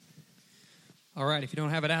All right, if you don't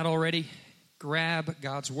have it out already, grab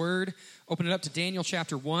God's Word. Open it up to Daniel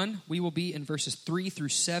chapter 1. We will be in verses 3 through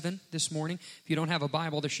 7 this morning. If you don't have a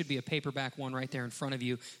Bible, there should be a paperback one right there in front of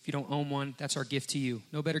you. If you don't own one, that's our gift to you.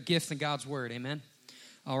 No better gift than God's Word, amen?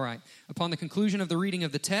 All right. Upon the conclusion of the reading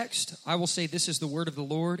of the text, I will say this is the word of the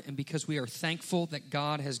Lord, and because we are thankful that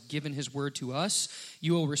God has given his word to us,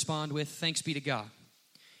 you will respond with, thanks be to God.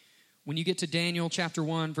 When you get to Daniel chapter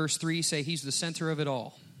 1, verse 3, say, he's the center of it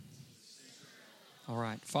all. All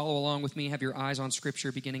right, follow along with me. Have your eyes on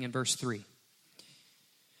Scripture beginning in verse 3.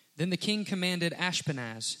 Then the king commanded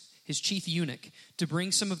Ashpenaz, his chief eunuch, to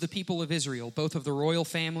bring some of the people of Israel, both of the royal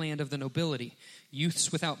family and of the nobility, youths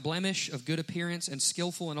without blemish, of good appearance, and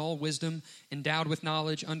skillful in all wisdom, endowed with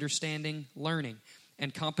knowledge, understanding, learning,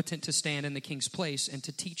 and competent to stand in the king's place, and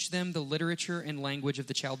to teach them the literature and language of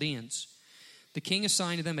the Chaldeans. The king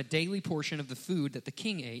assigned them a daily portion of the food that the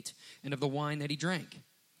king ate and of the wine that he drank.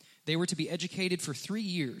 They were to be educated for 3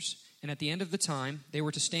 years, and at the end of the time, they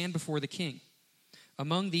were to stand before the king.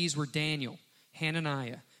 Among these were Daniel,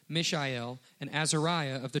 Hananiah, Mishael, and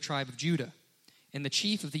Azariah of the tribe of Judah. And the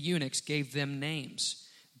chief of the eunuchs gave them names.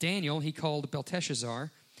 Daniel he called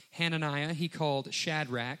Belteshazzar, Hananiah he called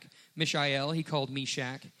Shadrach, Mishael he called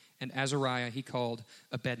Meshach, and Azariah he called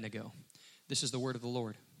Abednego. This is the word of the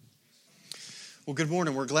Lord. Well, good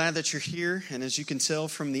morning. We're glad that you're here. And as you can tell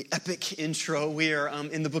from the epic intro, we are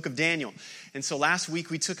in the book of Daniel. And so last week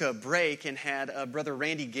we took a break and had Brother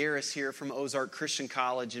Randy Garris here from Ozark Christian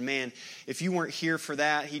College. And man, if you weren't here for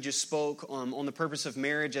that, he just spoke on the purpose of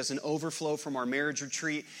marriage as an overflow from our marriage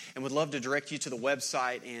retreat, and would love to direct you to the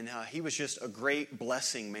website. And he was just a great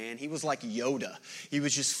blessing, man. He was like Yoda. He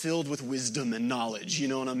was just filled with wisdom and knowledge, you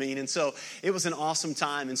know what I mean? And so it was an awesome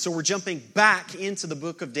time. And so we're jumping back into the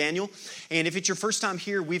book of Daniel. And if it's your first time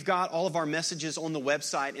here, we've got all of our messages on the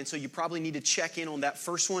website, and so you probably need to check in on that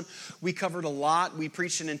first one. We covered a lot. We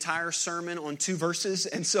preached an entire sermon on 2 verses,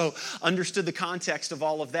 and so understood the context of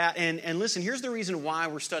all of that. And listen, here's the reason why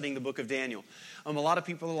we're studying the book of Daniel. A lot of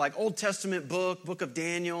people are like, Old Testament book of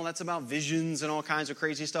Daniel, that's about visions and all kinds of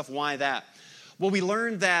crazy stuff. Why that? Well, we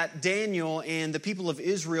learned that Daniel and the people of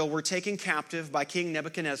Israel were taken captive by King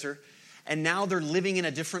Nebuchadnezzar. And now they're living in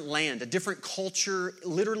a different land, a different culture,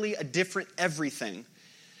 literally a different everything.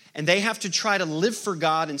 And they have to try to live for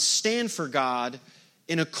God and stand for God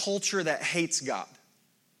in a culture that hates God.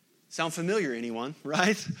 Sound familiar, anyone,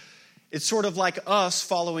 right? It's sort of like us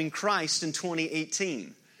following Christ in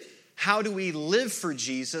 2018. How do we live for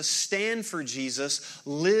Jesus, stand for Jesus,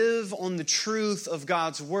 live on the truth of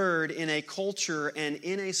God's word in a culture and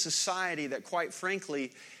in a society that, quite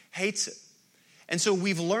frankly, hates it? And so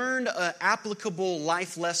we've learned an applicable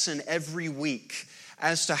life lesson every week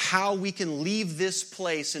as to how we can leave this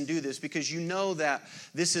place and do this, because you know that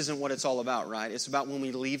this isn't what it's all about, right? It's about when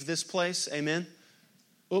we leave this place, amen?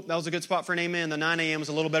 Oh, that was a good spot for an amen. The 9 a.m. is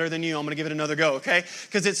a little better than you. I'm going to give it another go, okay?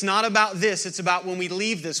 Because it's not about this. It's about when we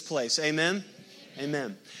leave this place, amen?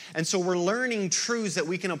 Amen. And so we're learning truths that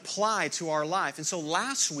we can apply to our life. And so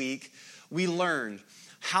last week we learned,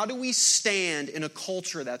 how do we stand in a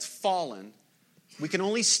culture that's fallen? We can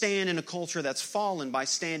only stand in a culture that's fallen by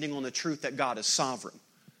standing on the truth that God is sovereign.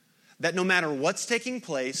 That no matter what's taking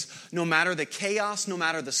place, no matter the chaos, no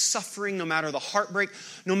matter the suffering, no matter the heartbreak,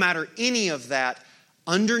 no matter any of that,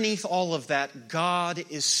 underneath all of that, God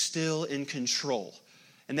is still in control.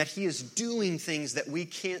 And that He is doing things that we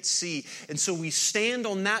can't see. And so we stand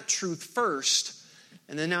on that truth first.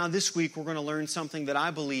 And then now this week we're going to learn something that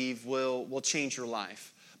I believe will change your life.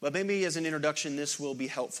 But maybe as an introduction, this will be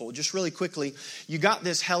helpful. Just really quickly, you got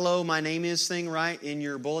this hello, my name is thing, right, in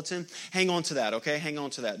your bulletin. Hang on to that, okay? Hang on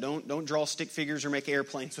to that. Don't draw stick figures or make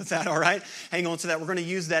airplanes with that, all right? Hang on to that. We're going to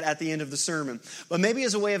use that at the end of the sermon. But maybe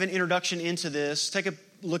as a way of an introduction into this, take a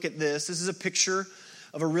look at this. This is a picture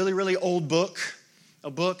of a really, really old book, a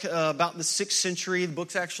book about the 6th century. The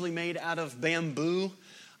book's actually made out of bamboo,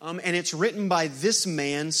 and it's written by this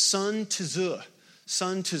man, Sun Tzu.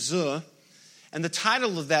 Sun Tzu. And the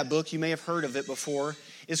title of that book, you may have heard of it before,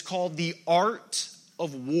 is called The Art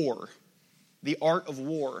of War. The Art of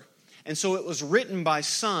War. And so it was written by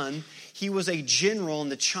Sun. He was a general in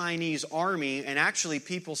the Chinese army, and actually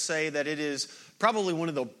people say that it is probably one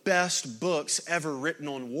of the best books ever written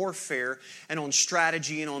on warfare and on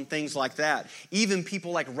strategy and on things like that. Even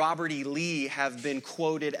people like Robert E. Lee have been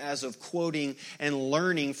quoted as of quoting and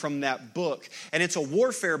learning from that book. And it's a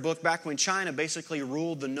warfare book back when China basically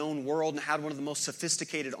ruled the known world and had one of the most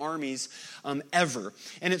sophisticated armies ever.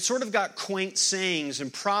 And it sort of got quaint sayings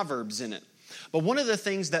and proverbs in it. But one of the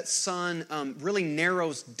things that Sun really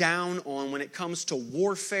narrows down on when it comes to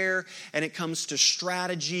warfare and it comes to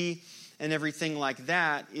strategy and everything like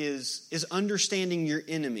that is understanding your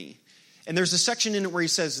enemy. And there's a section in it where he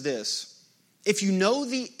says this: if you know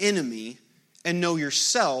the enemy and know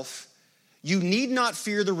yourself, you need not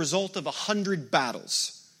fear the result of 100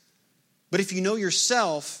 battles. But if you know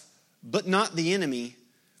yourself, but not the enemy,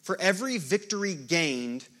 for every victory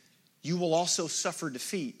gained, you will also suffer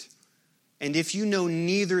defeat. And if you know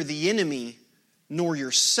neither the enemy nor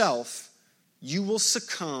yourself, you will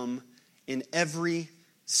succumb in every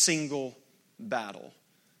single battle.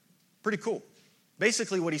 Pretty cool.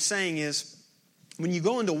 Basically what he's saying is, when you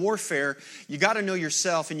go into warfare, you got to know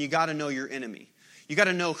yourself and you got to know your enemy. You got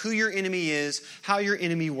to know who your enemy is, how your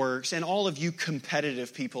enemy works, and all of you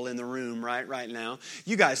competitive people in the room right now,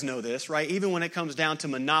 you guys know this, right? Even when it comes down to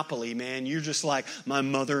Monopoly, man, you're just like, my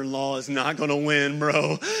mother-in-law is not going to win,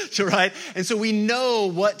 bro, right? And so we know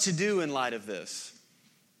what to do in light of this.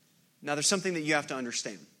 Now, there's something that you have to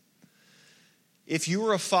understand. If you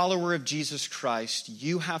are a follower of Jesus Christ,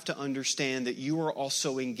 you have to understand that you are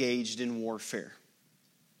also engaged in warfare,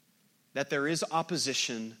 that there is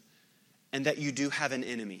opposition, and that you do have an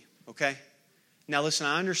enemy, okay? Now listen,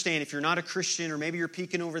 I understand if you're not a Christian, or maybe you're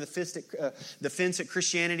peeking over the fence at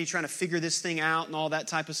Christianity, trying to figure this thing out and all that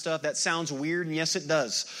type of stuff. That sounds weird, and yes, it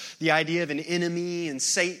does. The idea of an enemy and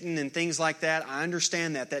Satan and things like that, I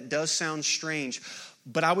understand that. That does sound strange.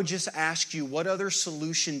 But I would just ask you, what other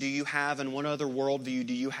solution do you have and what other worldview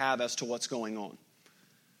do you have as to what's going on?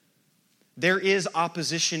 There is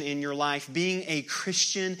opposition in your life. Being a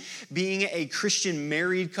Christian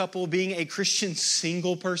married couple, being a Christian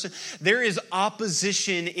single person, there is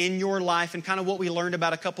opposition in your life. And kind of what we learned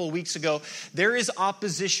about a couple of weeks ago, there is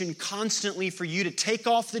opposition constantly for you to take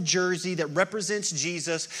off the jersey that represents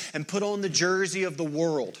Jesus and put on the jersey of the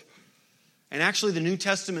world. And actually the New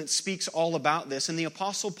Testament speaks all about this. And the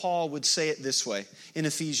Apostle Paul would say it this way in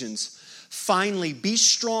Ephesians: finally, be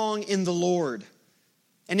strong in the Lord,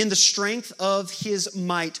 and in the strength of his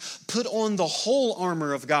might, put on the whole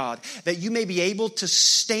armor of God, that you may be able to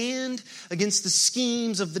stand against the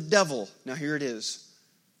schemes of the devil. Now here it is.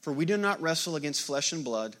 For we do not wrestle against flesh and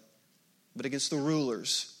blood, but against the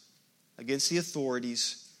rulers, against the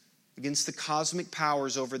authorities, against the cosmic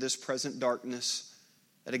powers over this present darkness,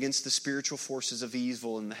 and against the spiritual forces of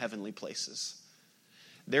evil in the heavenly places.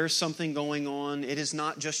 There's something going on. It is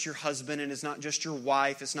not just your husband, and it's not just your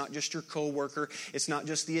wife. It's not just your coworker. It's not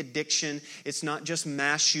just the addiction. It's not just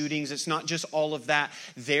mass shootings. It's not just all of that.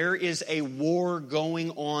 There is a war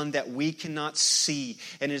going on that we cannot see.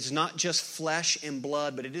 And it's not just flesh and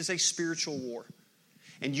blood, but it is a spiritual war.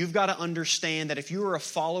 And you've got to understand that if you are a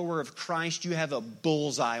follower of Christ, you have a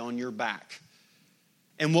bullseye on your back.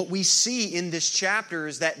 And what we see in this chapter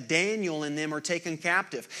is that Daniel and them are taken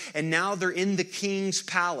captive. And now they're in the king's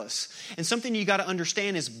palace. And something you got to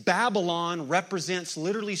understand is Babylon represents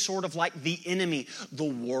literally sort of like the enemy, the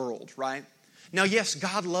world, right? Now, yes,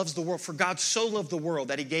 God loves the world. For God so loved the world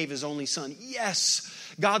that he gave his only son. Yes,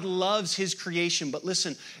 God loves his creation. But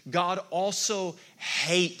listen, God also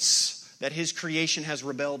hates that his creation has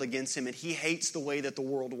rebelled against him. And he hates the way that the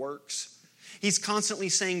world works. He's constantly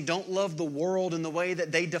saying, don't love the world in the way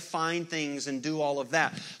that they define things and do all of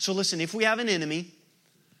that. So listen, if we have an enemy,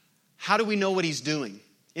 how do we know what he's doing?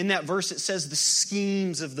 In that verse, it says the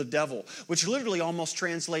schemes of the devil, which literally almost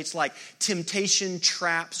translates like temptation,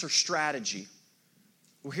 traps, or strategy.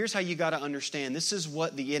 Well, here's how you got to understand. This is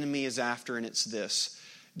what the enemy is after, and it's this.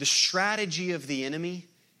 The strategy of the enemy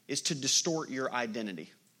is to distort your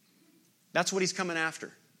identity. That's what he's coming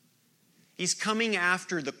after. He's coming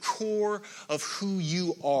after the core of who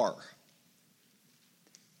you are.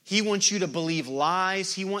 He wants you to believe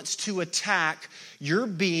lies. He wants to attack your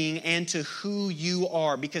being and to who you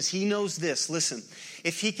are, because he knows this. Listen,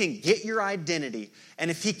 if he can get your identity and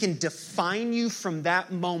if he can define you from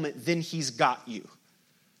that moment, then he's got you.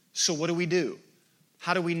 So what do?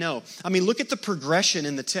 How do we know? I mean, look at the progression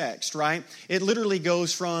in the text, right? It literally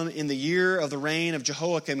goes from in the year of the reign of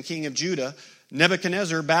Jehoiakim, king of Judah,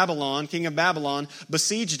 Nebuchadnezzar, Babylon, king of Babylon,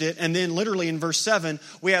 besieged it. And then literally in verse 7,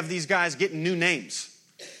 we have these guys getting new names.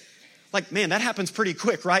 Like, man, that happens pretty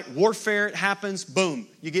quick, right? Warfare, it happens, boom,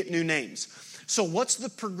 you get new names. So what's the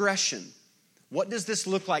progression? What does this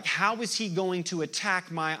look like? How is he going to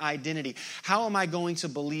attack my identity? How am I going to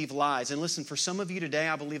believe lies? And listen, for some of you today,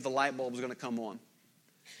 I believe the light bulb is going to come on.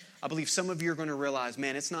 I believe some of you are going to realize,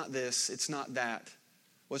 man, it's not this, it's not that.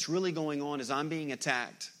 What's really going on is I'm being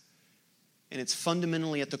attacked. And it's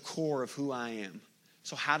fundamentally at the core of who I am.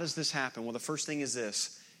 So how does this happen? Well, the first thing is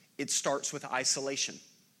this. It starts with isolation.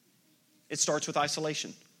 It starts with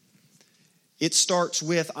isolation. It starts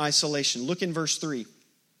with isolation. Look in verse 3.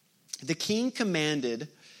 The king commanded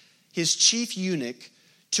his chief eunuch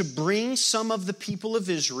to bring some of the people of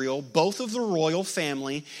Israel, both of the royal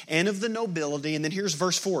family and of the nobility. And then here's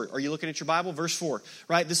verse 4. Are you looking at your Bible? Verse 4,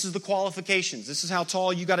 right? This is the qualifications. This is how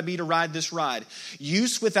tall you got to be to ride this ride.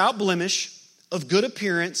 Youth without blemish, of good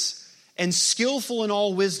appearance, and skillful in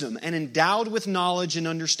all wisdom, and endowed with knowledge and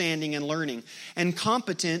understanding and learning, and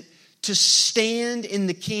competent to stand in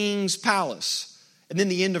the king's palace. And then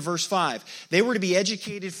the end of verse 5. They were to be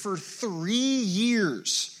educated for 3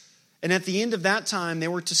 years. And at the end of that time, they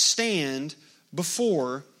were to stand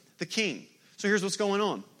before the king. So here's what's going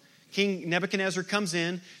on. King Nebuchadnezzar comes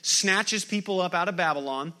in, snatches people up out of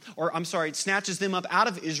Babylon, snatches them up out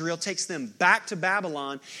of Israel, takes them back to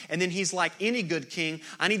Babylon, and then he's like any good king,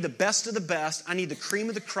 I need the best of the best, I need the cream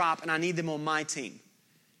of the crop, and I need them on my team.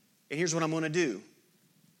 And here's what I'm going to do.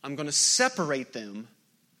 I'm going to separate them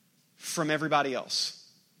from everybody else.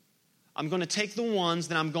 I'm going to take the ones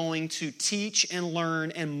that I'm going to teach and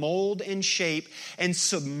learn and mold and shape and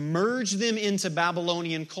submerge them into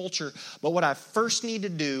Babylonian culture. But what I first need to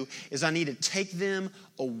do is I need to take them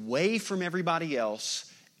away from everybody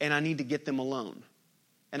else, and I need to get them alone.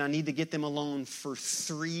 And I need to get them alone for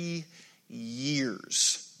 3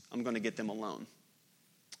 years. I'm going to get them alone.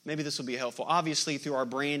 Maybe this will be helpful. Obviously, through our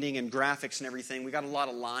branding and graphics and everything, we got a lot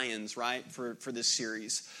of lions, right, for this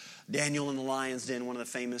series. Daniel in the lion's den, one of the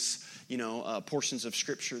famous, portions of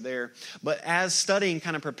Scripture there. But as studying,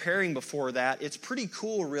 kind of preparing before that, it's pretty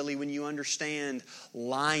cool, really, when you understand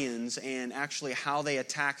lions and actually how they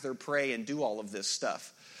attack their prey and do all of this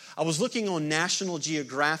stuff. I was looking on National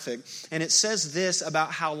Geographic, and it says this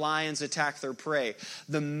about how lions attack their prey.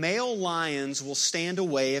 The male lions will stand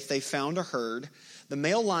away if they found a herd. The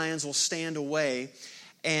male lions will stand away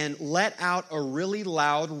and let out a really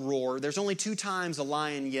loud roar. There's only 2 times a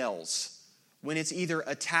lion yells: when it's either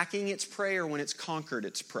attacking its prey or when it's conquered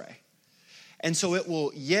its prey. And so it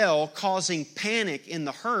will yell, causing panic in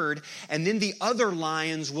the herd, and then the other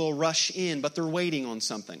lions will rush in, but they're waiting on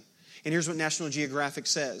something. And here's what National Geographic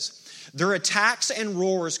says. Their attacks and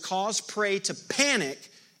roars cause prey to panic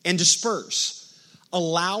and disperse,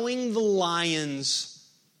 allowing the lions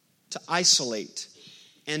to isolate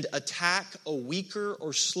and attack a weaker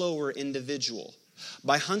or slower individual.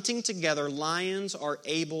 By hunting together, lions are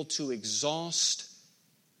able to exhaust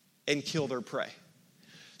and kill their prey.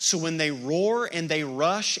 So when they roar and they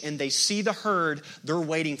rush and they see the herd, they're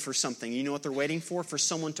waiting for something. You know what they're waiting for? For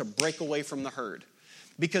someone to break away from the herd.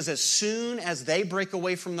 Because as soon as they break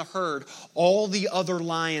away from the herd, all the other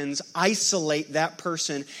lions isolate that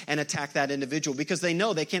person and attack that individual. Because they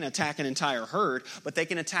know they can't attack an entire herd, but they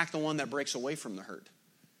can attack the one that breaks away from the herd.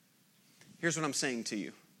 Here's what I'm saying to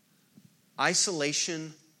you.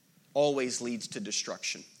 Isolation always leads to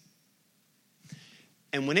destruction.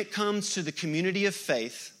 And when it comes to the community of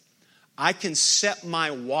faith, I can set my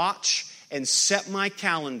watch and set my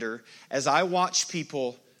calendar as I watch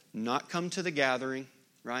people not come to the gathering,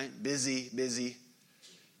 right? Busy.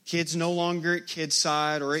 Kids no longer at kids'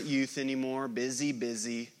 side or at youth anymore.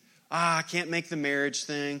 Busy. I can't make the marriage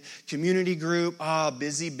thing. Community group,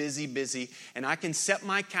 busy. And I can set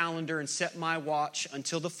my calendar and set my watch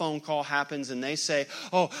until the phone call happens and they say,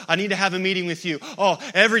 I need to have a meeting with you.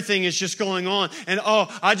 Everything is just going on. And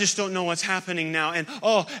I just don't know what's happening now. And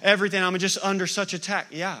everything, I'm just under such attack.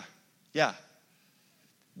 Yeah.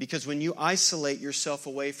 Because when you isolate yourself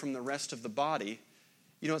away from the rest of the body,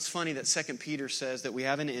 it's funny that 2 Peter says that we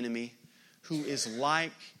have an enemy who is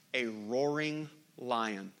like a roaring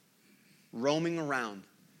lion, roaming around,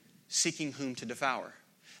 seeking whom to devour.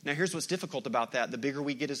 Now, here's what's difficult about that. The bigger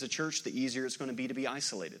we get as a church, the easier it's going to be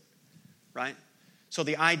isolated, right? So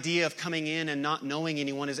the idea of coming in and not knowing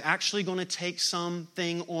anyone is actually going to take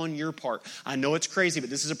something on your part. I know it's crazy, but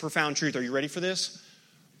this is a profound truth. Are you ready for this?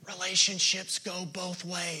 Relationships go both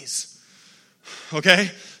ways. Okay?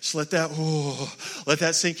 Just let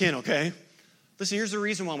that sink in, okay? Listen, here's the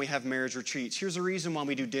reason why we have marriage retreats. Here's the reason why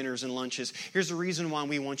we do dinners and lunches. Here's the reason why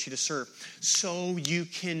we want you to serve. So you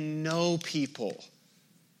can know people.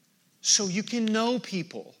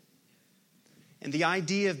 And the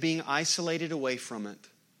idea of being isolated away from it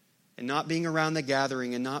and not being around the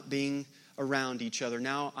gathering and not being around each other.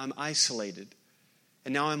 Now I'm isolated.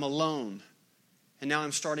 And now I'm alone. And now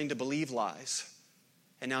I'm starting to believe lies.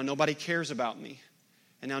 And now nobody cares about me.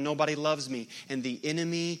 And now nobody loves me. And the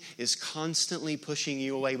enemy is constantly pushing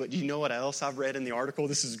you away. But do you know what else I've read in the article?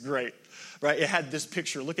 This is great. Right? It had this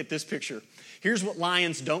picture. Look at this picture. Here's what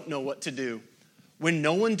lions don't know what to do. When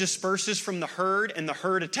no one disperses from the herd and the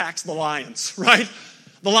herd attacks the lions, right?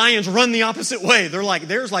 The lions run the opposite way. They're like,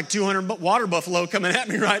 there's like 200 water buffalo coming at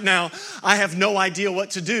me right now. I have no idea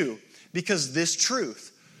what to do. Because this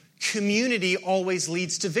truth, community always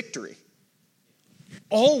leads to victory.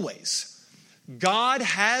 Always. God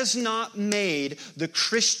has not made the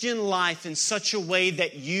Christian life in such a way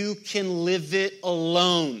that you can live it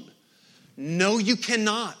alone. No, you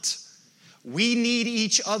cannot. We need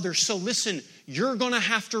each other. So listen, you're going to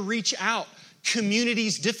have to reach out.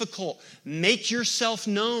 Community's difficult. Make yourself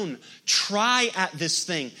known. Try at this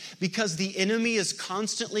thing because the enemy is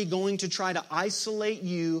constantly going to try to isolate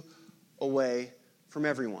you away from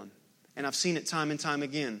everyone. And I've seen it time and time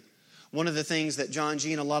again. One of the things that John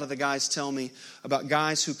G. and a lot of the guys tell me about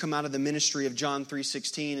guys who come out of the ministry of John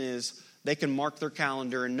 3:16 is they can mark their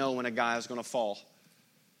calendar and know when a guy is going to fall.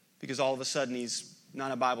 Because all of a sudden he's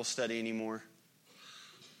not a Bible study anymore.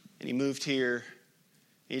 And he moved here.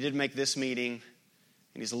 He did make this meeting.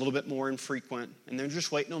 And he's a little bit more infrequent. And they're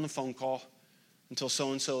just waiting on the phone call until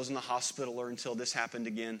so-and-so is in the hospital or until this happened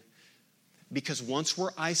again. Because once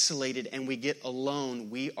we're isolated and we get alone,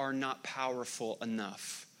 we are not powerful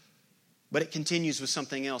enough. But it continues with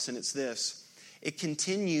something else, and it's this. It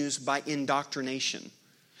continues by indoctrination.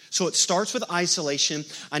 So it starts with isolation.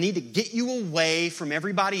 I need to get you away from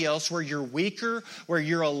everybody else where you're weaker, where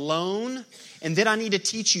you're alone. And then I need to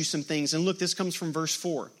teach you some things. And look, this comes from verse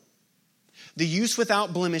 4. The youth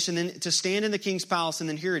without blemish, and then to stand in the king's palace, and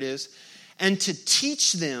then here it is. And to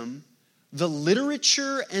teach them the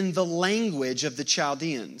literature and the language of the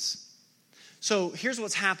Chaldeans. So here's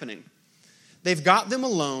what's happening. They've got them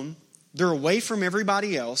alone. They're away from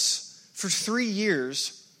everybody else for 3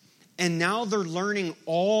 years, and now they're learning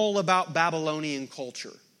all about Babylonian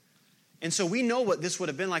culture. And so we know what this would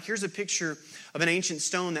have been like. Here's a picture of an ancient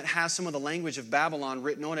stone that has some of the language of Babylon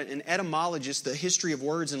written on it. And etymologists, the history of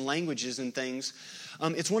words and languages and things,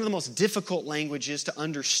 it's one of the most difficult languages to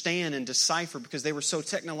understand and decipher because they were so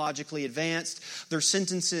technologically advanced. Their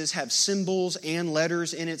sentences have symbols and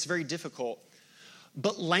letters in it. It's very difficult.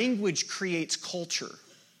 But language creates culture.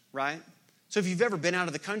 Right? So if you've ever been out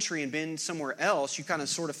of the country and been somewhere else, you kind of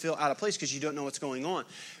sort of feel out of place because you don't know what's going on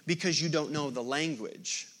because you don't know the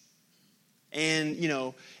language. And, you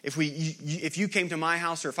know, if you came to my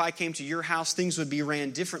house or if I came to your house, things would be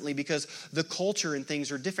ran differently because the culture and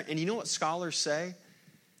things are different. And you know what scholars say?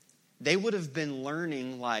 They would have been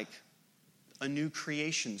learning like a new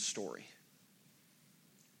creation story.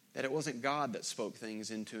 That it wasn't God that spoke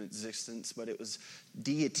things into existence, but it was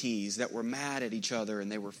deities that were mad at each other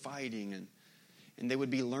and they were fighting. And they would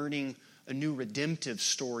be learning a new redemptive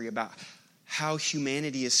story about how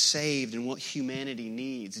humanity is saved and what humanity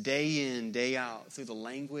needs day in, day out, through the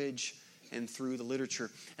language and through the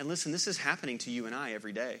literature. And listen, this is happening to you and I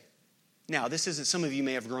every day. Now, this isn't, some of you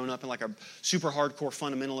may have grown up in like a super hardcore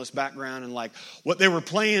fundamentalist background and like what they were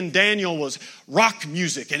playing, Daniel, was rock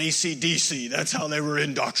music and AC/DC. That's how they were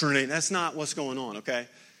indoctrinated. That's not what's going on, okay?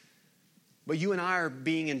 But you and I are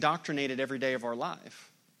being indoctrinated every day of our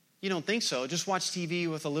life. You don't think so? Just watch TV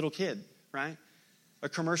with a little kid, right? A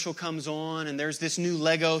commercial comes on and there's this new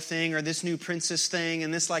Lego thing or this new princess thing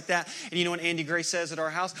and this like that. And you know what Andy Gray says at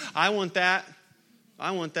our house? I want that.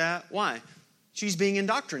 I want that. Why? She's being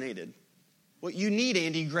indoctrinated. What you need,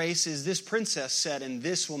 Andy Grace, is this princess set, and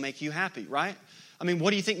this will make you happy, right? I mean,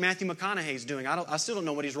 what do you think Matthew McConaughey's doing? I still don't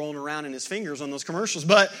know what he's rolling around in his fingers on those commercials,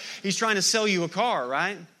 but he's trying to sell you a car,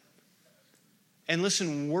 right? And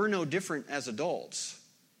listen, we're no different as adults.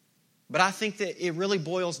 But I think that it really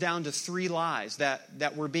boils down to 3 lies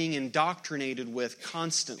that we're being indoctrinated with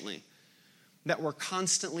constantly, that we're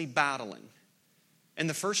constantly battling. And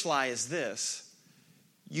the first lie is this: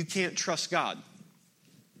 you can't trust God.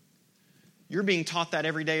 You're being taught that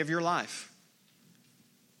every day of your life.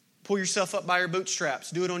 Pull yourself up by your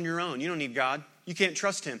bootstraps. Do it on your own. You don't need God. You can't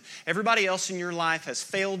trust Him. Everybody else in your life has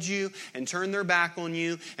failed you and turned their back on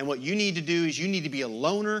you. And what you need to do is you need to be a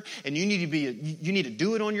loner and you need to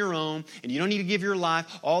do it on your own. And you don't need to give your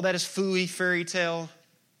life. All that is phooey, fairy tale.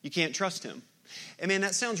 You can't trust Him. And man,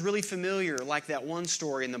 that sounds really familiar, like that one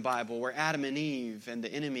story in the Bible where Adam and Eve and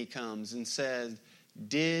the enemy comes and said,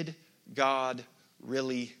 "Did God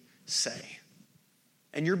really say?"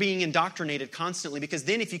 And you're being indoctrinated constantly because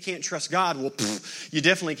then if you can't trust God, well, you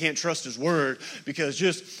definitely can't trust His Word because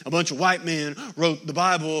just a bunch of white men wrote the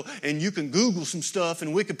Bible and you can Google some stuff in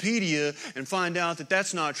Wikipedia and find out that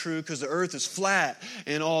that's not true because the earth is flat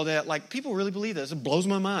and all that. Like, people really believe this. It blows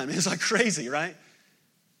my mind. It's like crazy, right?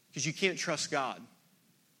 Because you can't trust God.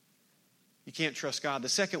 You can't trust God. The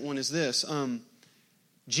second one is this.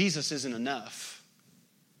 Jesus isn't enough.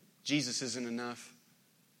 Jesus isn't enough.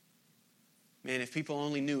 Man, if people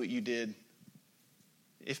only knew what you did,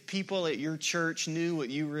 if people at your church knew what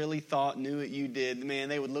you really thought, knew what you did, man,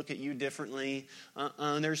 they would look at you differently.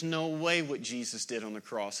 There's no way what Jesus did on the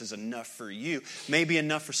cross is enough for you. Maybe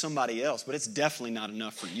enough for somebody else, but it's definitely not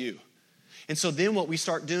enough for you. And so then what we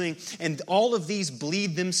start doing, and all of these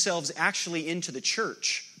bleed themselves actually into the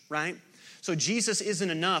church, right? So Jesus isn't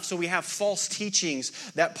enough. So we have false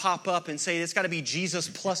teachings that pop up and say it's got to be Jesus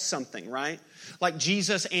plus something, right? Like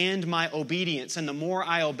Jesus and my obedience. And the more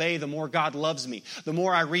I obey, the more God loves me. The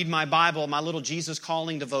more I read my Bible, my little Jesus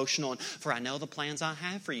calling devotional. And for I know the plans I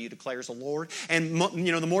have for you, declares the Lord. And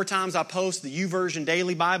the more times I post the YouVersion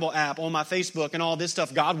Daily Bible app on my Facebook and all this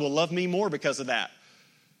stuff, God will love me more because of that.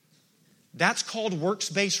 That's called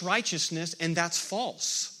works-based righteousness, and that's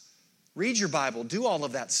false. Read your Bible. Do all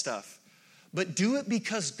of that stuff. But do it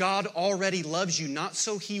because God already loves you, not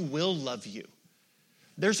so He will love you.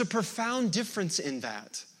 There's a profound difference in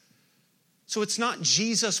that. So it's not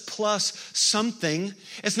Jesus plus something.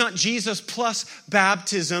 It's not Jesus plus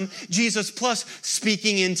baptism, Jesus plus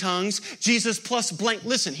speaking in tongues, Jesus plus blank.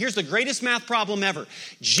 Listen, here's the greatest math problem ever.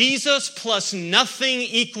 Jesus plus nothing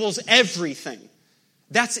equals everything.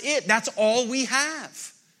 That's it. That's all we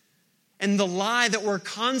have. And the lie that we're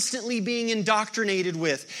constantly being indoctrinated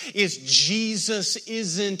with is Jesus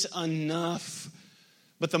isn't enough.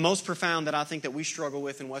 But the most profound that I think that we struggle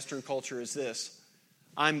with in Western culture is this.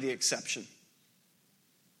 I'm the exception.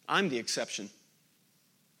 I'm the exception.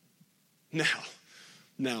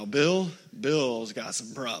 Now, Bill's got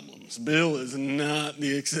some problems. Bill is not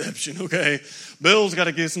the exception, okay? Bill's got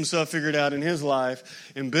to get some stuff figured out in his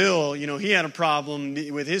life. And Bill, he had a problem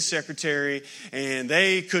with his secretary, and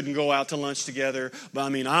they couldn't go out to lunch together.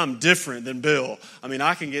 But, I'm different than Bill.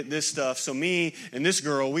 I can get this stuff. So me and this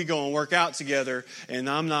girl, we go and work out together, and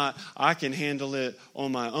I can handle it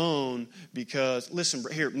on my own because, listen,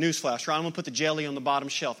 here, newsflash, right? I'm going to put the jelly on the bottom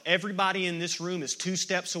shelf. Everybody in this room is 2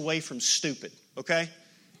 steps away from stupid, okay?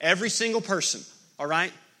 Every single person, all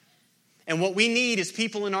right? And what we need is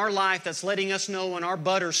people in our life that's letting us know when our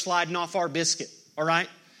butter's sliding off our biscuit, all right?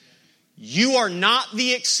 You are not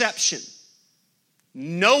the exception.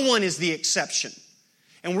 No one is the exception.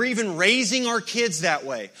 And we're even raising our kids that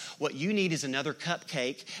way. What you need is another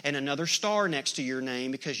cupcake and another star next to your name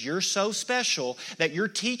because you're so special that your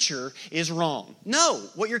teacher is wrong. No,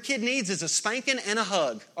 what your kid needs is a spanking and a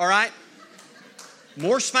hug, all right?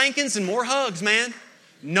 More spankings and more hugs, man.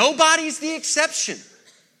 Nobody's the exception.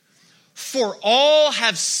 For all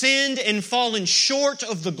have sinned and fallen short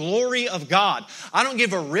of the glory of God. I don't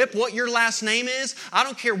give a rip what your last name is. I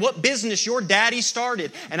don't care what business your daddy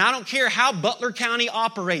started. And I don't care how Butler County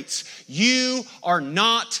operates. You are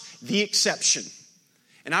not the exception.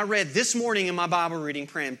 And I read this morning in my Bible reading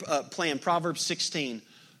plan, Proverbs 16.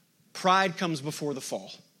 Pride comes before the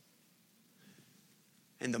fall.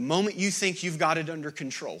 And the moment you think you've got it under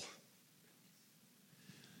control,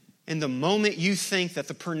 and the moment you think that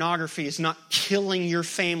the pornography is not killing your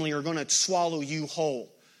family or going to swallow you whole,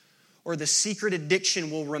 or the secret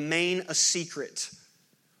addiction will remain a secret,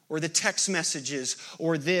 or the text messages,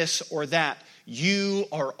 or this or that, you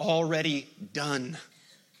are already done.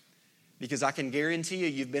 Because I can guarantee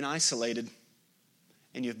you've been isolated,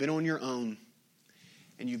 and you've been on your own,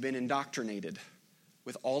 and you've been indoctrinated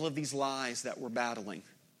with all of these lies that we're battling.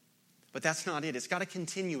 But that's not it. It's got to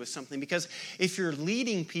continue with something because if you're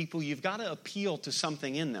leading people, you've got to appeal to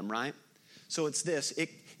something in them, right? So it's this. It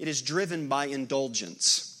is driven by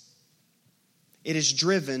indulgence. It is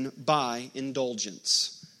driven by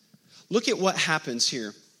indulgence. Look at what happens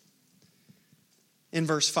here in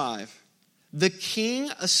verse 5. The king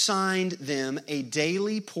assigned them a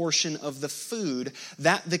daily portion of the food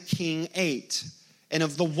that the king ate, and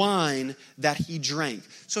of the wine that he drank.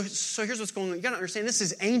 So here's what's going on. You got to understand, this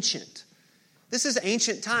is ancient. This is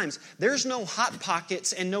ancient times. There's no Hot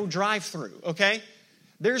Pockets and no drive-through, okay?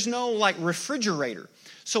 There's no refrigerator.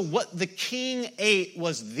 So what the king ate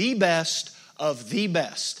was the best of the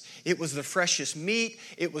best. It was the freshest meat.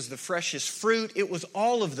 It was the freshest fruit. It was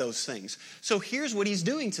all of those things. So here's what he's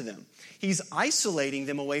doing to them. He's isolating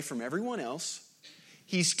them away from everyone else.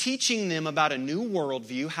 He's teaching them about a new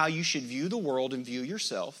worldview, how you should view the world and view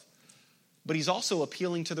yourself. But he's also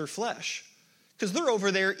appealing to their flesh. Because they're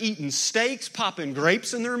over there eating steaks, popping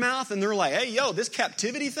grapes in their mouth, and they're like, hey, this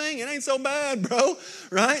captivity thing, it ain't so bad, bro,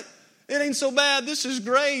 right? It ain't so bad. This is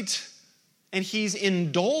great. And he's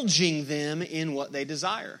indulging them in what they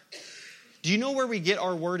desire. Do you know where we get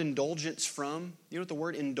our word indulgence from? You know what the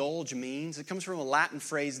word indulge means? It comes from a Latin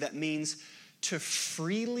phrase that means to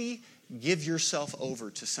freely give yourself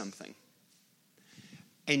over to something.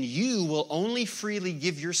 And you will only freely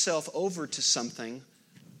give yourself over to something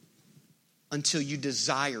until you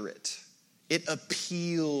desire it. It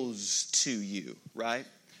appeals to you, right?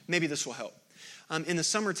 Maybe this will help. In the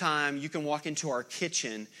summertime, you can walk into our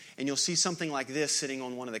kitchen and you'll see something like this sitting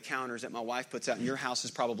on one of the counters that my wife puts out, and your house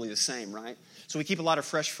is probably the same, right? So we keep a lot of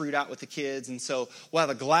fresh fruit out with the kids, and so we'll have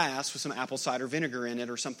a glass with some apple cider vinegar in it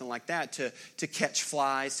or something like that to catch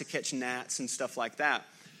flies, to catch gnats and stuff like that.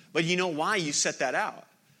 But you know why you set that out?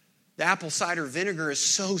 The apple cider vinegar is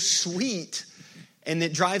so sweet, and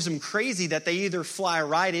it drives them crazy that they either fly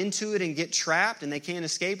right into it and get trapped and they can't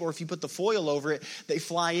escape, or if you put the foil over it, they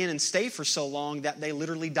fly in and stay for so long that they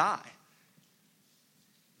literally die.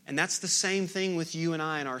 And that's the same thing with you and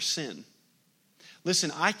I and our sin.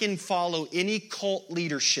 Listen, I can follow any cult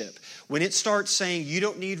leadership. When it starts saying you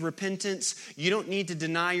don't need repentance, you don't need to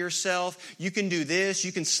deny yourself, you can do this,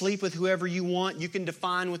 you can sleep with whoever you want, you can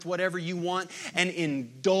define with whatever you want, and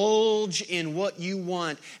indulge in what you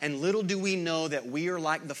want. And little do we know that we are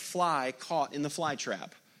like the fly caught in the fly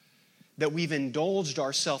trap. That we've indulged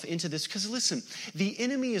ourselves into this. Because listen, the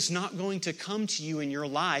enemy is not going to come to you in your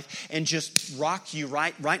life and just rock you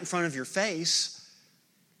right in front of your face.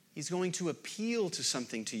 He's going to appeal to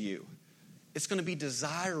something to you. It's going to be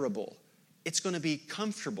desirable. It's going to be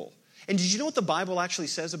comfortable. And did you know what the Bible actually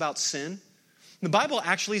says about sin? The Bible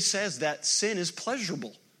actually says that sin is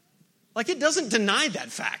pleasurable. Like, it doesn't deny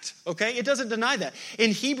that fact, okay? It doesn't deny that.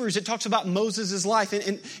 In Hebrews, it talks about Moses' life,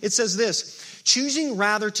 and it says this: choosing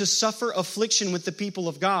rather to suffer affliction with the people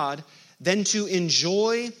of God than to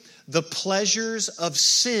enjoy the pleasures of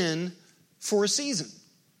sin for a season.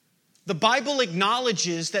 The Bible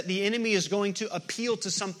acknowledges that the enemy is going to appeal to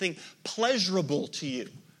something pleasurable to you.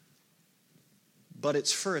 But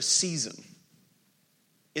it's for a season.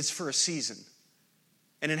 It's for a season.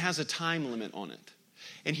 And it has a time limit on it.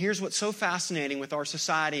 And here's what's so fascinating with our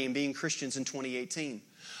society and being Christians in 2018.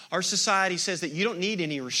 Our society says that you don't need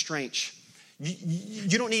any restraints.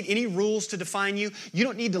 You don't need any rules to define you. You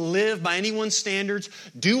don't need to live by anyone's standards.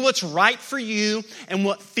 Do what's right for you and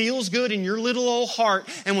what feels good in your little old heart.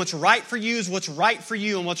 And what's right for you is what's right for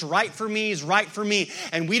you. And what's right for me is right for me.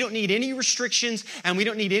 And we don't need any restrictions, and we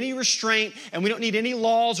don't need any restraint, and we don't need any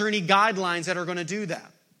laws or any guidelines that are going to do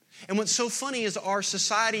that. And what's so funny is our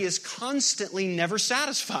society is constantly never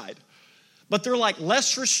satisfied. But they're like,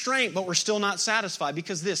 less restraint, but we're still not satisfied.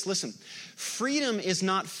 Because listen, freedom is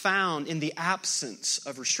not found in the absence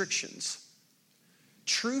of restrictions.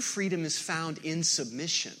 True freedom is found in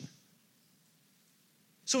submission.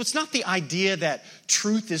 So it's not the idea that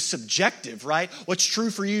truth is subjective, right? What's true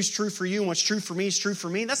for you is true for you, and what's true for me is true for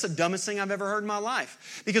me. That's the dumbest thing I've ever heard in my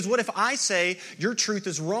life. Because what if I say your truth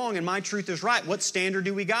is wrong and my truth is right? What standard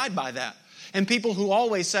do we guide by that? And people who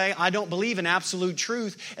always say, I don't believe in absolute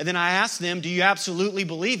truth, and then I ask them, do you absolutely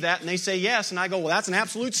believe that? And they say yes, and I go, well, that's an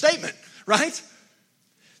absolute statement, right?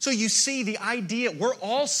 So you see the idea, we're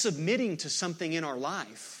all submitting to something in our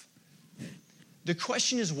life. The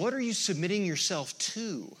question is, what are you submitting yourself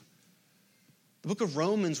to? The book of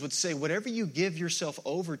Romans would say, whatever you give yourself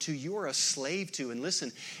over to, you are a slave to. And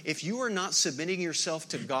listen, if you are not submitting yourself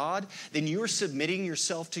to God, then you are submitting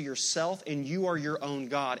yourself to yourself, and you are your own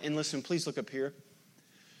God. And listen, please look up here.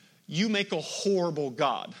 You make a horrible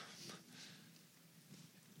God.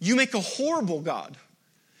 You make a horrible God.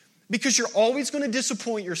 Because you're always going to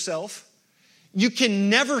disappoint yourself. You can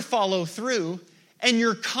never follow through, and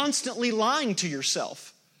you're constantly lying to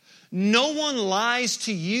yourself. No one lies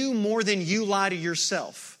to you more than you lie to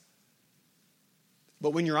yourself.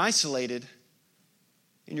 But when you're isolated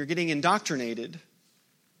and you're getting indoctrinated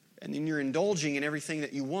and then you're indulging in everything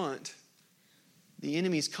that you want, the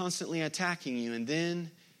enemy is constantly attacking you. And then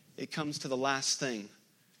it comes to the last thing,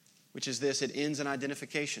 which is this: it ends in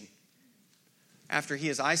identification. After he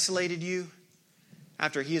has isolated you,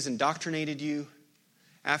 after he has indoctrinated you,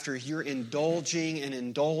 after you're indulging and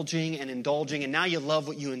indulging and indulging, and now you love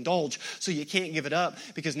what you indulge, so you can't give it up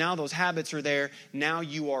because now those habits are there. Now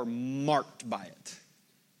you are marked by it.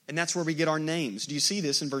 And that's where we get our names. Do you see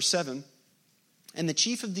this in verse 7? And the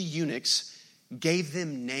chief of the eunuchs gave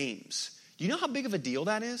them names. Do you know how big of a deal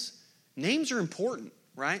that is? Names are important,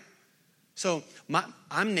 right? So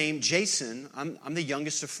I'm named Jason. I'm the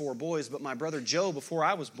youngest of 4 boys, but my brother Joe, before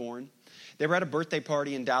I was born, they were at a birthday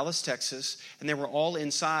party in Dallas, Texas, and they were all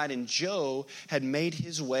inside, and Joe had made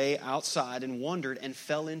his way outside and wandered and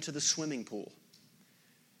fell into the swimming pool.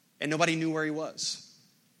 And nobody knew where he was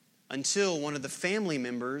until one of the family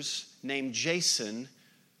members named Jason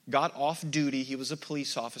got off duty. He was a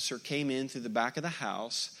police officer, came in through the back of the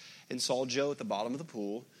house and saw Joe at the bottom of the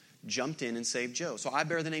pool, jumped in and saved Joe. So I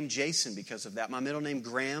bear the name Jason because of that. My middle name,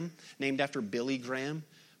 Graham, named after Billy Graham.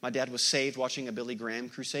 My dad was saved watching a Billy Graham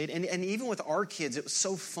crusade. And even with our kids, it was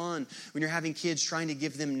so fun when you're having kids trying to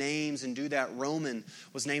give them names and do that. Roman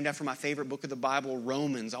was named after my favorite book of the Bible,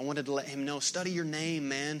 Romans. I wanted to let him know, study your name,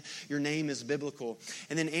 man. Your name is biblical.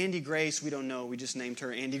 And then Andy Grace, we don't know. We just named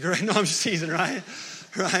her Andy Grace. No, I'm just teasing, right?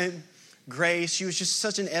 Right? Grace, she was just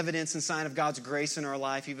such an evidence and sign of God's grace in our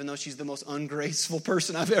life, even though she's the most ungraceful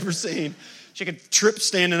person I've ever seen. She could trip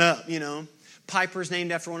standing up, you know. Piper's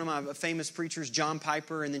named after one of my famous preachers, John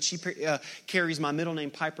Piper, and then she carries my middle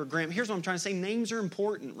name, Piper Graham. Here's what I'm trying to say. Names are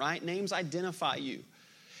important, right? Names identify you.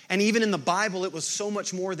 And even in the Bible, it was so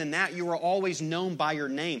much more than that. You were always known by your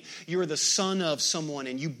name. You were the son of someone,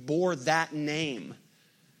 and you bore that name.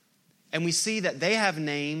 And we see that they have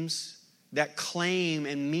names that claim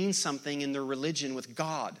and mean something in their religion with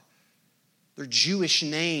God. Their Jewish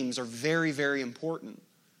names are very, very important.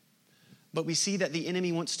 But we see that the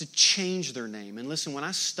enemy wants to change their name. And listen, when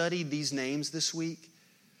I studied these names this week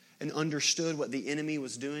and understood what the enemy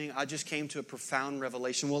was doing, I just came to a profound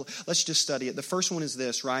revelation. Well, let's just study it. The first one is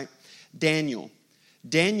this, right? Daniel.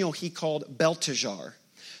 Daniel, he called Belteshazzar.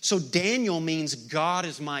 So Daniel means God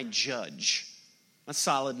is my judge. That's a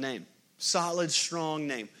solid name. Solid, strong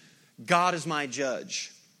name. God is my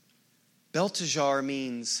judge. Belteshazzar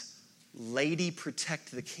means lady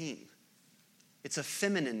protect the king. It's a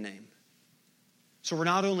feminine name. So we're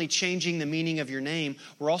not only changing the meaning of your name,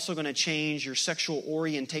 we're also going to change your sexual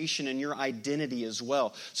orientation and your identity as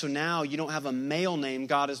well. So now you don't have a male name,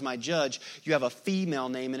 God is my judge. You have a female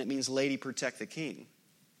name, and it means lady protect the king.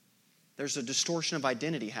 There's a distortion of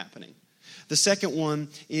identity happening. The second one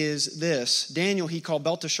is this. Daniel, he called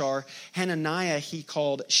Belteshazzar. Hananiah, he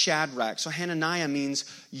called Shadrach. So Hananiah means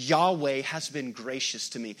Yahweh has been gracious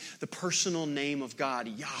to me. The personal name of God,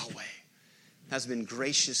 Yahweh, has been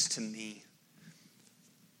gracious to me.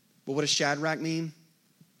 But what does Shadrach mean?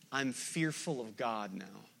 I'm fearful of God now.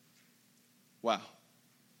 Wow.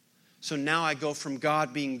 So now I go from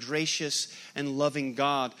God being gracious and loving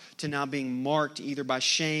God to now being marked either by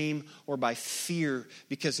shame or by fear,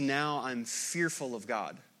 because now I'm fearful of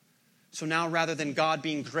God. So now rather than God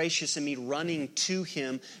being gracious and me running to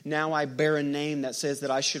Him, now I bear a name that says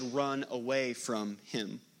that I should run away from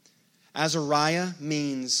Him. Azariah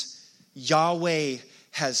means Yahweh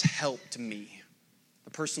has helped me.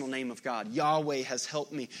 The personal name of God. Yahweh has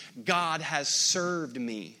helped me. God has served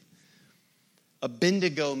me.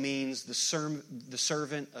 Abednego means the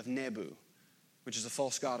servant of Nebu, which is a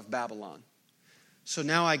false god of Babylon. So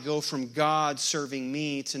now I go from God serving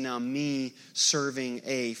me to now me serving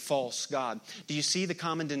a false god. Do you see the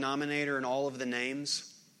common denominator in all of the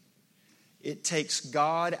names? It takes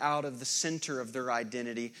God out of the center of their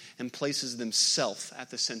identity and places themselves at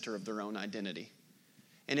the center of their own identity.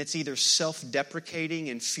 And it's either self-deprecating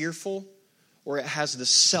and fearful, or it has the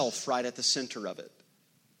self right at the center of it.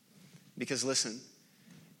 Because listen,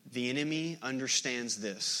 the enemy understands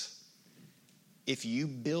this. If you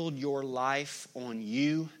build your life on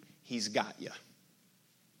you, he's got you.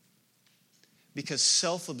 Because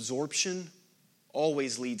self-absorption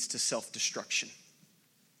always leads to self-destruction.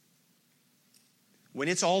 When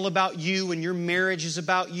it's all about you, when your marriage is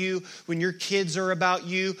about you, when your kids are about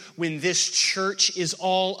you, when this church is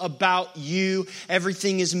all about you,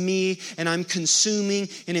 everything is me, and I'm consuming,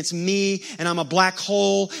 and it's me, and I'm a black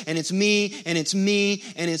hole, and it's me, and it's me,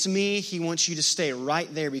 and it's me. He wants you to stay right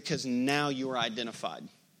there because now you are identified.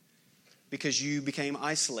 Because you became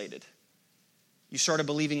isolated. You started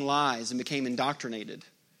believing lies and became indoctrinated.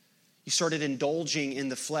 You started indulging in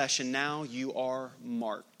the flesh, and now you are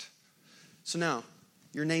marked. So now,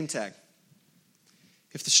 your name tag.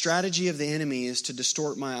 If the strategy of the enemy is to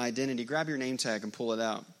distort my identity, grab your name tag and pull it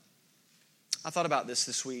out. I thought about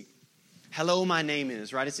this week. Hello, my name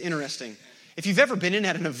is, right? It's interesting. If you've ever been in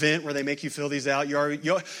at an event where they make you fill these out, you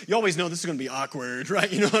always know this is going to be awkward,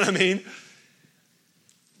 right? You know what I mean?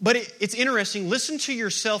 But it's interesting. Listen to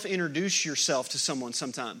yourself introduce yourself to someone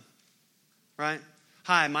sometime, right?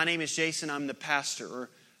 Hi, my name is Jason. I'm the pastor. Or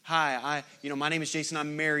hi, my name is Jason.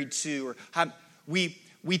 I'm married to. Or hi.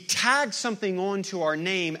 We tag something onto our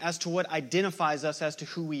name as to what identifies us as to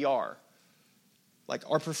who we are. Like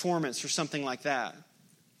our performance or something like that.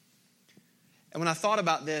 And when I thought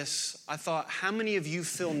about this, I thought, how many of you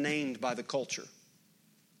feel named by the culture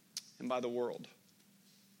and by the world?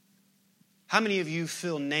 How many of you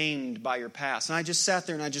feel named by your past? And I just sat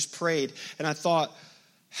there and I just prayed and I thought,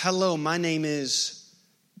 hello, my name is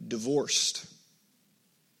divorced.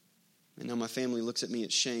 And now my family looks at me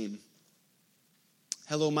at shame.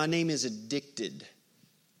 Hello, my name is addicted.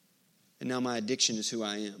 And now my addiction is who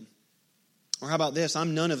I am. Or how about this?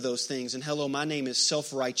 I'm none of those things. And hello, my name is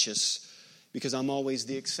self-righteous because I'm always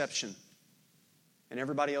the exception. and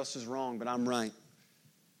everybody else is wrong, but I'm right.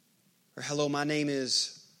 Or hello, my name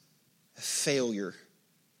is a failure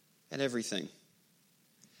at everything.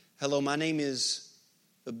 Hello, my name is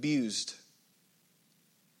abused.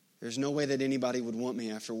 There's no way that anybody would want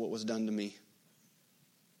me after what was done to me.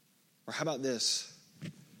 Or how about this?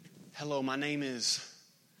 Hello, my name is,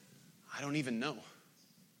 I don't even know.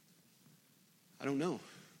 I don't know.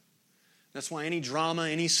 That's why any drama,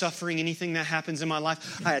 any suffering, anything that happens in my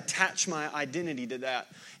life, I attach my identity to that.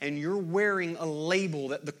 And you're wearing a label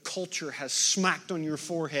that the culture has smacked on your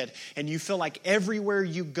forehead. And you feel like everywhere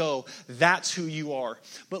you go, that's who you are.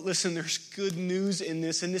 But listen, there's good news in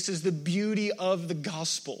this. And this is the beauty of the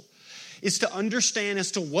gospel. Is to understand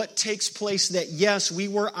as to what takes place that yes, we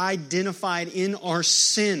were identified in our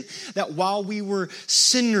sin. That while we were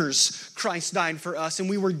sinners, Christ died for us. And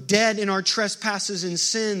we were dead in our trespasses and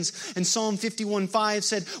sins. And Psalm 51:5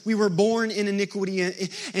 said we were born in iniquity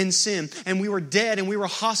and sin. And we were dead and we were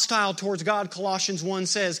hostile towards God, Colossians 1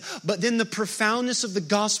 says. But then the profoundness of the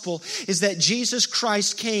gospel is that Jesus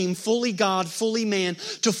Christ came fully God, fully man,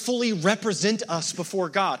 to fully represent us before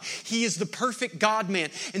God. He is the perfect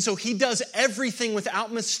God-man. And so he does everything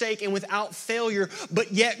without mistake and without failure,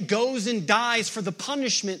 but yet goes and dies for the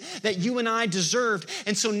punishment that you and I deserved.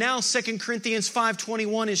 And so now 2 Corinthians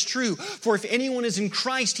 5:21 is true. For if anyone is in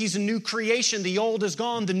Christ, he's a new creation. The old is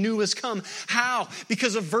gone, the new has come. How?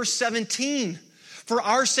 Because of verse 17. For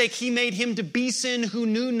our sake, he made him to be sin who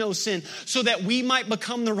knew no sin, so that we might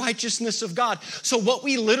become the righteousness of God. So what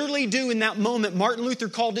we literally do in that moment, Martin Luther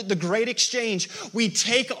called it the great exchange. We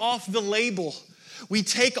take off the label. We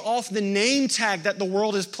take off the name tag that the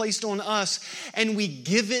world has placed on us, and we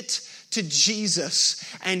give it to Jesus.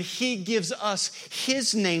 And he gives us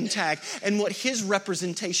his name tag and what his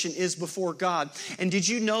representation is before God. And did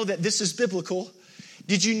you know that this is biblical?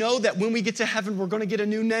 Did you know that when we get to heaven, we're going to get a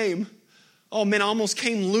new name? Oh man, I almost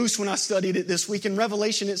came loose when I studied it this week. In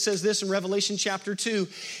Revelation, it says this in Revelation chapter 2.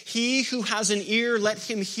 He who has an ear, let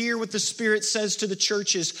him hear what the Spirit says to the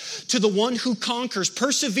churches. To the one who conquers,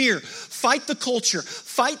 persevere, fight the culture,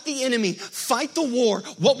 fight the enemy, fight the war.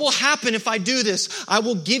 What will happen if I do this? I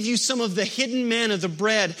will give you some of the hidden manna, the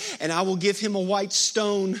bread, and I will give him a white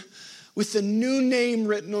stone with a new name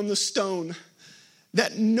written on the stone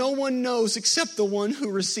that no one knows except the one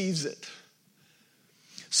who receives it.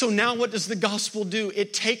 So now what does the gospel do?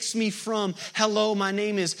 It takes me from, hello, my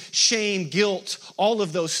name is shame, guilt, all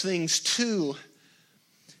of those things, to,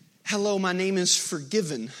 hello, my name is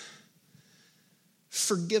forgiven.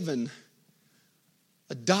 Forgiven,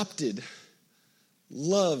 adopted,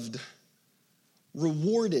 loved,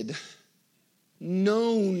 rewarded,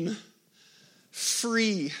 known,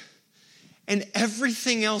 free, and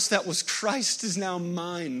everything else that was Christ is now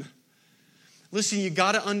mine. Listen, you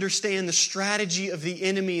got to understand the strategy of the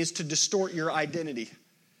enemy is to distort your identity.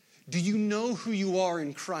 Do you know who you are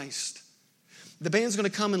in Christ? The band's going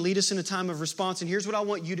to come and lead us in a time of response. And here's what I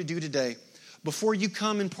want you to do today. Before you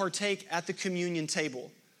come and partake at the communion table,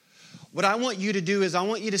 what I want you to do is I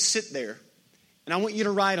want you to sit there. And I want you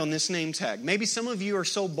to write on this name tag. Maybe some of you are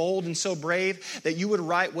so bold and so brave that you would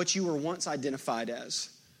write what you were once identified as.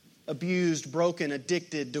 Abused, broken,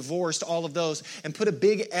 addicted, divorced, all of those, and put a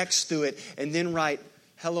big X through it, and then write,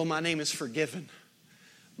 hello, my name is forgiven.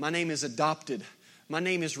 My name is adopted. My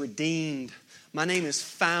name is redeemed. My name is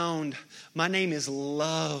found. My name is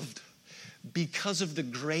loved. Because of the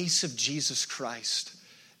grace of Jesus Christ.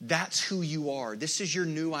 That's who you are. This is your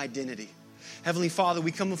new identity. Heavenly Father,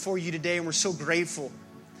 we come before you today, and we're so grateful.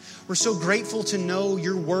 We're so grateful to know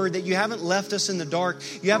your word, that you haven't left us in the dark.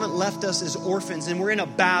 You haven't left us as orphans, and we're in a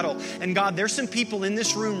battle. And God, there's some people in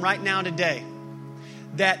this room right now today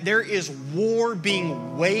that there is war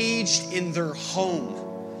being waged in their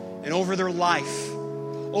home and over their life,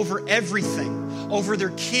 over everything, over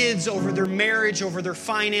their kids, over their marriage, over their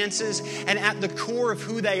finances, and at the core of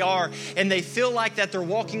who they are. And they feel like that they're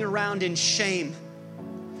walking around in shame.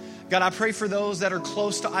 God, I pray for those that are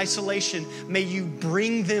close to isolation. May you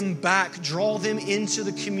bring them back, draw them into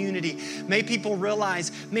the community. May people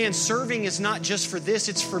realize, man, serving is not just for this,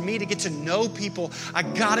 it's for me to get to know people. I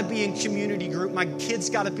gotta be in community group. My kids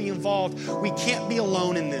gotta be involved. We can't be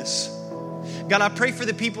alone in this. God, I pray for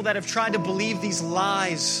the people that have tried to believe these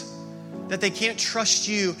lies, that they can't trust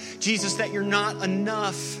you, Jesus, that you're not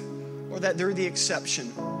enough, or that they're the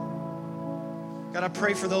exception. God, I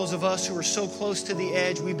pray for those of us who are so close to the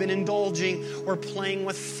edge. We've been indulging, we're playing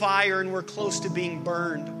with fire, and we're close to being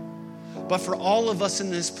burned. But for all of us in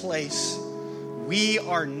this place, we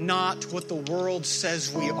are not what the world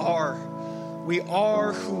says we are. We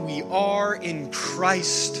are who we are in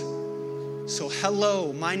Christ. So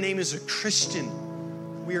hello, my name is a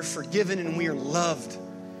Christian. We are forgiven and we are loved.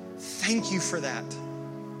 Thank you for that.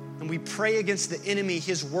 And we pray against the enemy,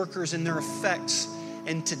 his workers, and their effects.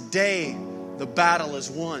 And today, the battle is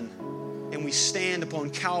won. And we stand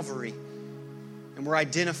upon Calvary. And we're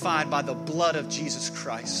identified by the blood of Jesus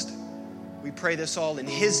Christ. We pray this all in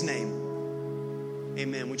His name.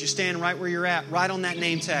 Amen. Would you stand right where you're at, right on that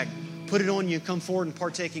name tag? Put it on you. Come forward and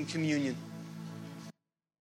partake in communion.